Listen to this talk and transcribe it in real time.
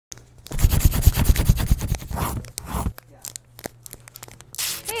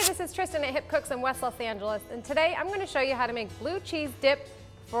is Tristan at Hip Cooks in West Los Angeles, and today I'm going to show you how to make blue cheese dip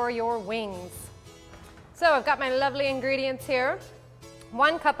for your wings. So I've got my lovely ingredients here.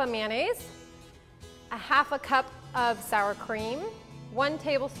 1 cup of mayonnaise, a half a cup of sour cream, 1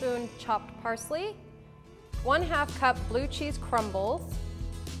 tablespoon chopped parsley, 1/2 cup blue cheese crumbles,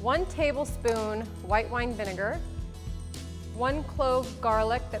 1 tablespoon white wine vinegar, 1 clove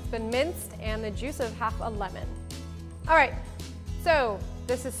garlic that's been minced, and the juice of half a lemon. All right, so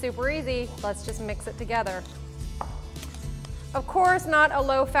this is super easy. Let's just mix it together. Of course, not a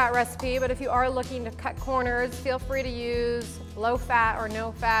low-fat recipe, but if you are looking to cut corners, feel free to use low-fat or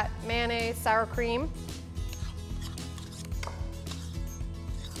no-fat mayonnaise, sour cream,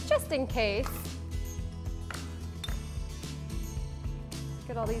 just in case.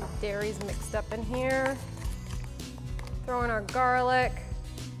 Get all these dairies mixed up in here. Throw in our garlic.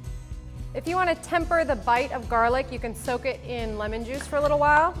 If you want to temper the bite of garlic, you can soak it in lemon juice for a little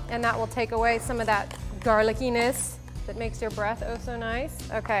while, and that will take away some of that garlickiness that makes your breath oh so nice.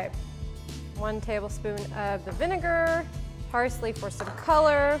 Okay, 1 tablespoon of the vinegar, parsley for some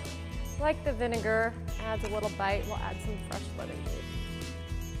color. Like the vinegar adds a little bite, we'll add some fresh lemon juice.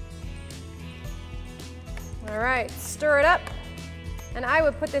 All right, stir it up. And I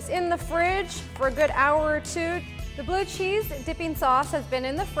would put this in the fridge for a good hour or 2. The blue cheese dipping sauce has been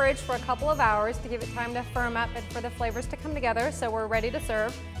in the fridge for a couple of hours to give it time to firm up and for the flavors to come together, so we're ready to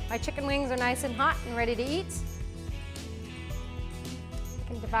serve. My chicken wings are nice and hot and ready to eat. I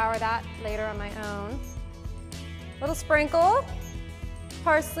can devour that later on my own. Little sprinkle,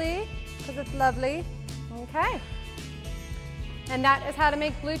 parsley, because it's lovely. Okay. And that is how to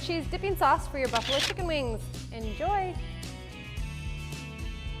make blue cheese dipping sauce for your buffalo chicken wings. Enjoy.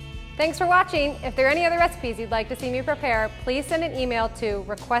 Thanks for watching. If there are any other recipes you'd like to see me prepare, please send an email to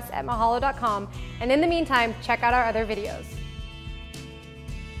requests@mahalo.com. And in the meantime, check out our other videos.